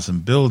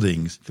 6,000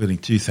 buildings, including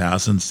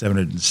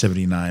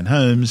 2,779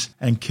 homes,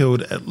 and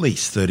killed at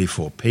least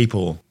 34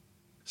 people.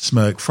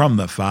 Smoke from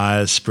the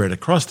fires spread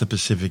across the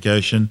Pacific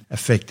Ocean,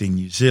 affecting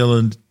New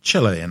Zealand,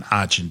 Chile and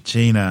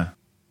Argentina.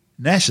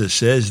 NASA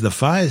says the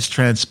fires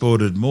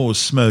transported more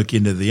smoke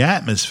into the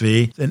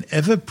atmosphere than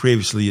ever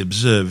previously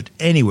observed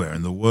anywhere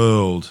in the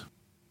world.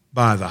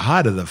 By the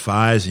height of the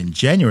fires in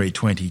January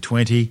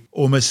 2020,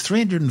 almost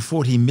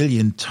 340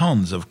 million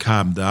tonnes of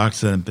carbon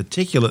dioxide and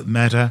particulate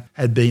matter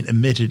had been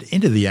emitted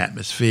into the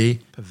atmosphere,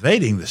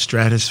 pervading the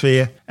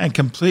stratosphere and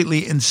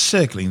completely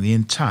encircling the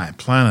entire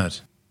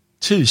planet.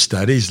 2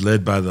 studies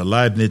led by the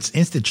Leibniz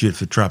Institute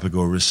for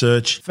Tropical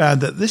Research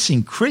found that this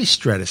increased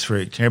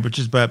stratospheric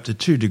temperatures by up to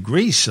 2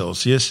 degrees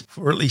Celsius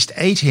for at least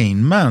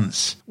 18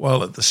 months,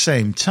 while at the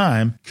same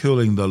time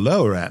cooling the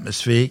lower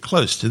atmosphere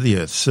close to the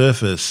Earth's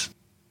surface.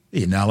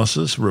 The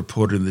analysis,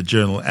 reported in the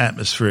journal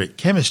Atmospheric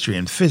Chemistry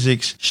and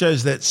Physics,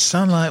 shows that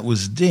sunlight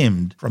was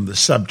dimmed from the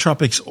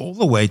subtropics all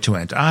the way to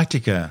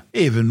Antarctica,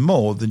 even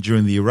more than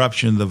during the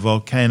eruption of the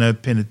volcano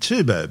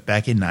Pinatubo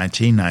back in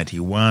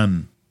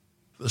 1991.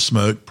 The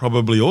smoke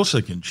probably also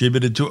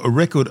contributed to a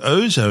record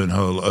ozone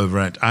hole over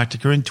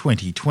Antarctica in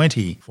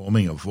 2020,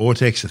 forming a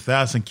vortex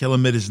 1,000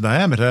 kilometres in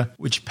diameter,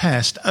 which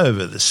passed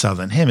over the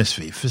southern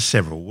hemisphere for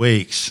several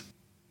weeks.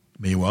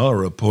 Meanwhile, a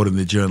report in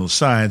the journal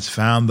Science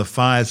found the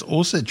fires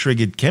also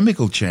triggered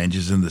chemical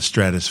changes in the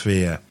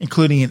stratosphere,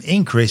 including an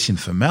increase in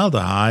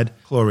formaldehyde,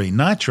 chlorine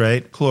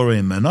nitrate,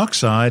 chlorine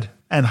monoxide,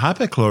 and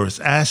hypochlorous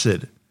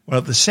acid, while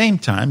at the same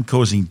time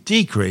causing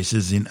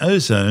decreases in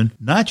ozone,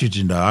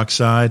 nitrogen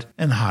dioxide,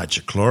 and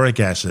hydrochloric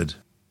acid.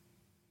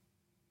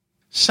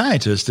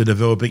 Scientists are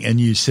developing a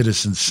new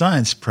citizen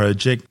science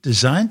project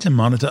designed to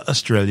monitor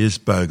Australia's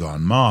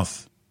bogong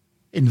moth.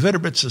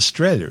 Invertebrates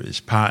Australia is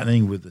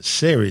partnering with the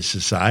Ceres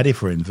Society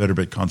for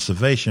Invertebrate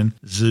Conservation,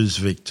 Zoos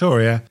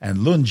Victoria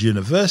and Lund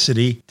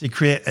University to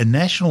create a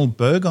national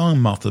bogong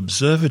moth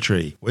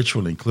observatory, which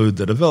will include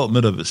the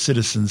development of a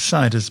citizen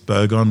scientist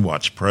bogong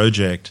watch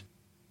project.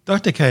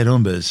 Dr. Kate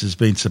Umbers has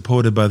been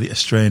supported by the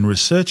Australian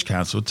Research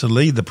Council to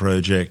lead the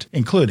project,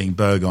 including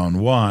Bogong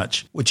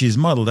Watch, which is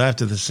modelled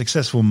after the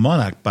successful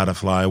monarch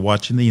butterfly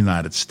watch in the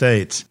United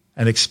States,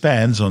 and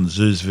expands on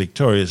Zoos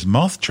Victoria's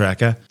moth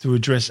tracker to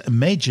address a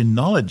major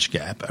knowledge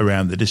gap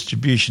around the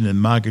distribution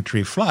and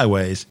migratory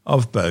flyways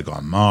of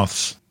bogong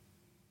moths.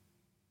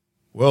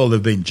 Well,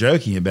 they've been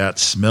joking about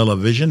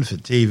smell-o-vision for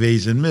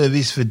TVs and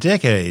movies for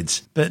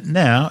decades, but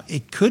now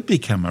it could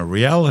become a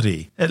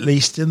reality, at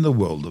least in the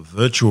world of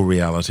virtual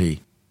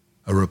reality.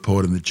 A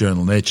report in the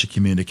journal Nature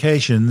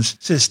Communications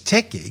says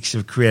tech geeks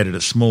have created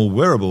a small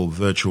wearable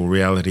virtual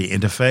reality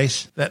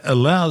interface that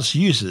allows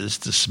users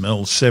to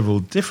smell several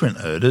different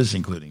odours,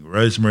 including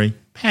rosemary,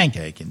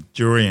 pancake and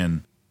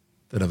durian.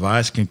 The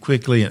device can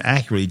quickly and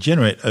accurately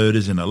generate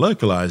odours in a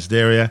localised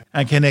area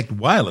and connect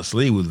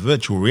wirelessly with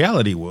virtual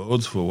reality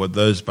worlds for what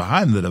those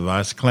behind the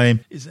device claim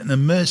is an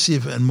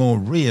immersive and more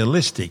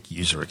realistic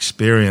user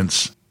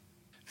experience.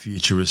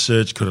 Future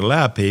research could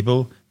allow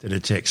people to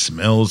detect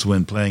smells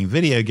when playing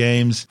video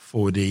games,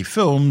 4D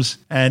films,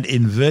 and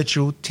in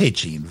virtual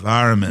teaching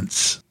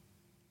environments.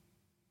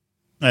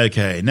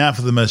 Okay, now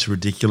for the most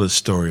ridiculous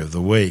story of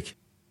the week.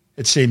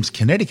 It seems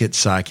Connecticut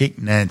psychic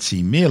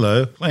Nancy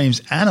Milo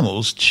claims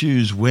animals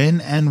choose when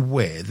and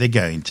where they're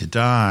going to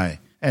die,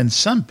 and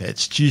some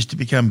pets choose to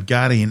become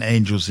guardian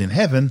angels in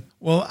heaven,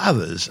 while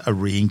others are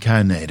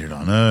reincarnated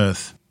on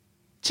Earth.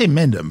 Tim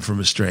Mendham from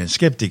Australian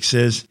Skeptic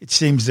says it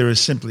seems there are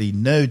simply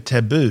no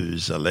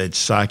taboos alleged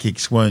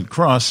psychics won't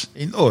cross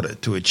in order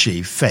to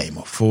achieve fame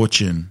or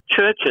fortune.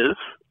 Churches,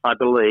 I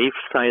believe,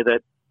 say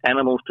that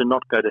animals do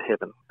not go to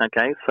heaven.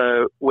 Okay,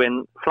 so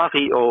when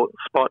Fluffy or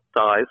Spot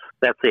dies,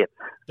 that's it.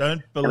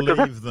 Don't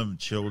believe them,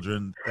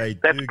 children. They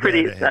that's do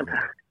pretty, go to heaven.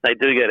 They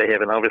do go to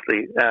heaven,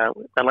 obviously,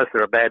 unless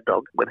they're a bad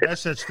dog. No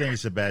such thing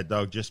as a bad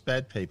dog, just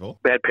bad people.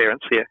 Bad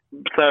parents, yeah.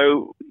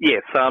 So,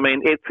 yes, I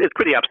mean, it's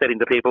pretty upsetting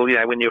to people,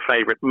 when your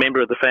favourite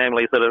member of the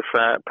family sort of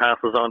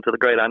passes on to the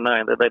great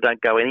unknown, that they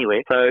don't go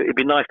anywhere. So it'd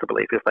be nice to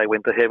believe if they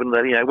went to heaven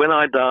that, when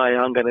I die,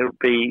 I'm going to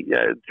be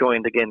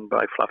joined again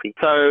by Fluffy.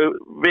 So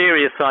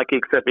various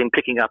psychics have been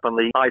picking up on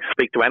the I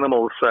speak to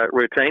animals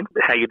routine.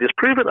 How you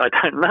disprove it, I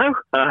don't know,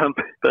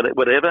 but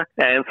whatever.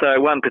 And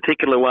so one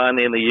particular one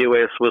in the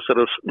US was sort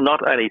of not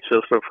only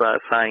just sort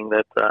of saying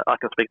that I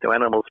can speak to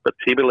animals, but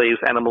she believes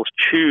animals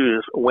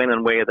choose when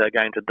and where they're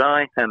going to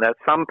die, and that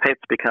some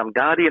pets become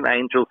guardian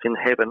angels in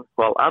heaven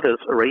while others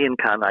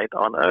reincarnate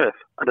on Earth.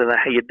 I don't know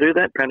how you do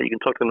that. Apparently you can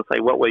talk to them and say,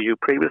 what were you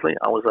previously?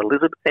 I was a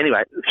lizard.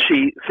 Anyway,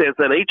 she says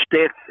that each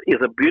death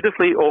is a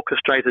beautifully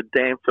orchestrated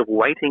dance of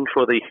waiting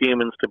for the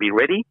humans to be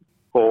ready,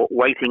 or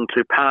waiting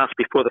to pass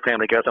before the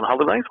family goes on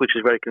holidays, which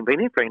is very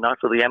convenient, very nice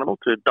of the animal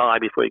to die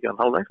before you go on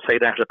holidays, so you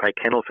don't have to pay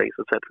kennel fees,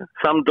 etc.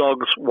 Some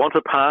dogs want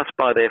to pass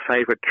by their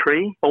favourite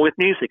tree or with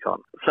music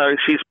on. So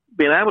she's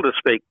been able to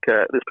speak,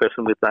 this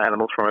person, with the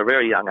animals from a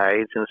very young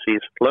age, and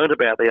she's learned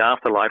about the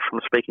afterlife from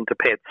speaking to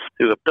pets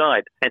who have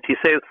died. And she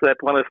says that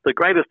one of the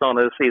greatest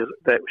honours is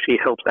that she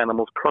helps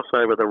animals cross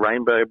over the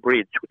Rainbow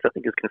Bridge, which I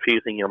think is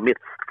confusing your myths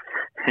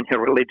and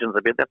your religions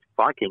a bit. That's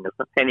Viking, isn't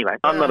it? Anyway,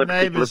 I'm not a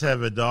neighbours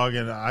have a dog,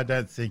 and I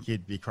don't think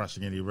he'd be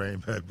crossing any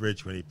Rainbow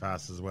Bridge when he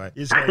passes away.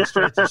 He's going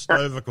straight to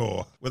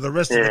Stovacor with the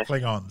rest of the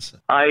Klingons.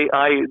 I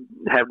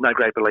have no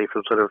great belief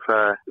of sort of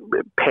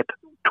pet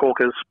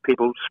talkers,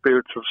 people,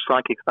 spirits of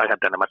psychics. I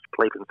don't have much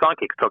belief in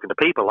psychics talking to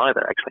people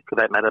either, actually, for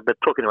that matter, but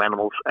talking to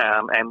animals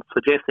and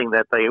suggesting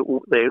that they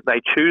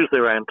choose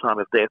their own time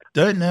of death.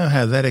 Don't know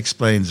how that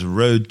explains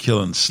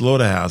roadkill and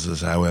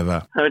slaughterhouses,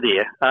 however. Oh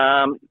dear.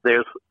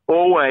 There's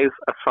always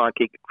a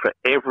psychic for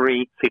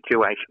every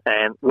situation,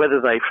 and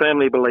whether they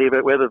firmly believe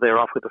it, whether they're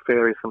off with the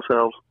fairies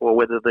themselves, or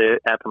whether they're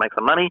out to make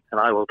some money, and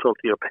I will talk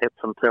to your pets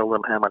and tell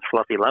them how much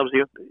Fluffy loves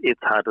you,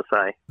 it's hard to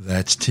say.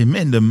 That's Tim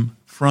Endham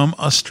from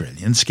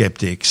Australian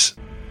Skeptics.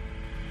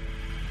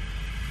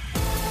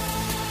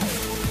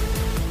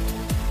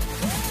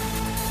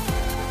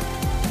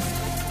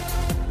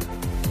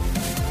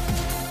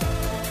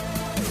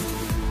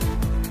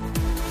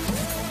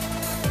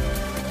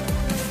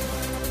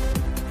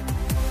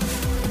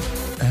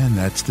 And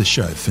that's the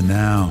show for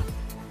now.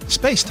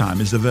 Spacetime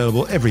is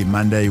available every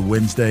Monday,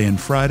 Wednesday and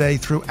Friday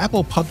through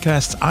Apple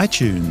Podcasts,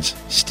 iTunes,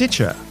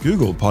 Stitcher,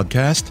 Google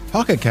Podcast,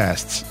 Pocket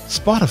Casts,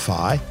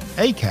 Spotify,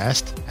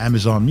 Acast,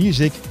 Amazon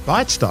Music,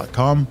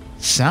 Bytes.com,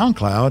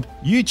 SoundCloud,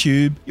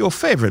 YouTube, your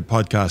favourite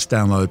podcast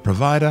download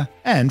provider,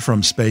 and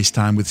from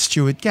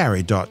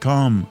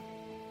spacetimewithstuartgary.com.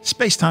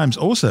 Spacetime's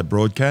also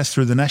broadcast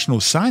through the National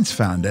Science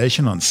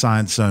Foundation on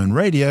Science Zone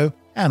Radio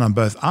and on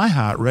both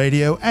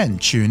iHeartRadio and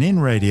TuneIn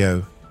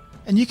Radio.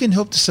 And you can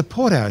help to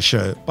support our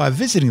show by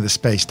visiting the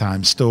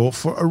Spacetime store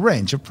for a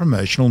range of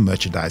promotional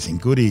merchandising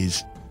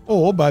goodies,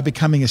 or by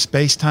becoming a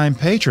Spacetime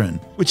patron,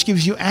 which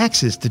gives you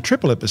access to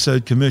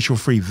triple-episode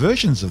commercial-free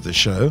versions of the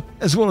show,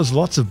 as well as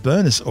lots of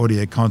bonus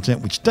audio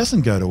content which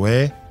doesn't go to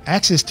air,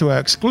 access to our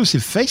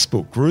exclusive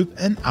Facebook group,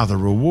 and other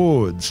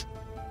rewards.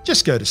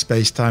 Just go to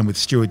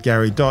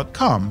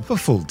spacetimewithstuartgary.com for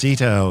full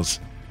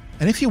details.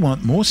 And if you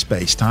want more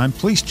Spacetime,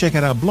 please check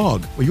out our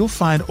blog, where you'll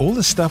find all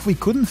the stuff we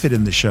couldn't fit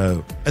in the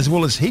show, as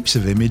well as heaps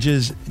of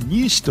images,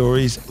 news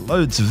stories,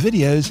 loads of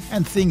videos,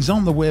 and things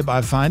on the web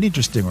I find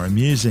interesting or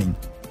amusing.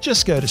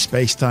 Just go to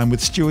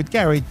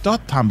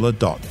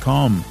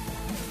spacetimewithstuartgary.tumblr.com.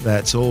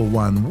 That's all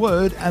one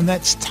word, and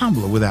that's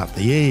Tumblr without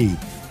the E.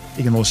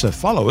 You can also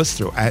follow us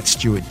through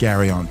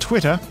 @StuartGary on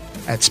Twitter,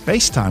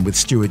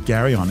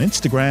 @SpaceTimeWithStuartGary on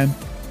Instagram,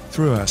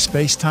 through our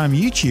Spacetime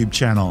YouTube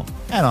channel,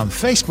 and on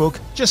Facebook,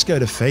 just go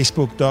to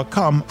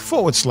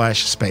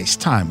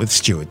facebook.com/Spacetime with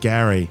Stuart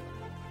Gary.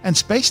 And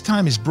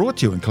Spacetime is brought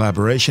to you in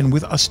collaboration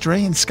with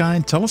Australian Sky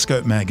and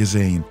Telescope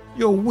magazine,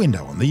 your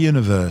window on the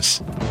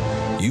universe.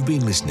 You've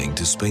been listening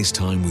to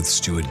Spacetime with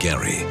Stuart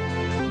Gary.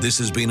 This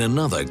has been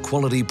another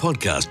quality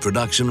podcast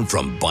production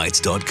from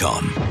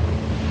Bytes.com.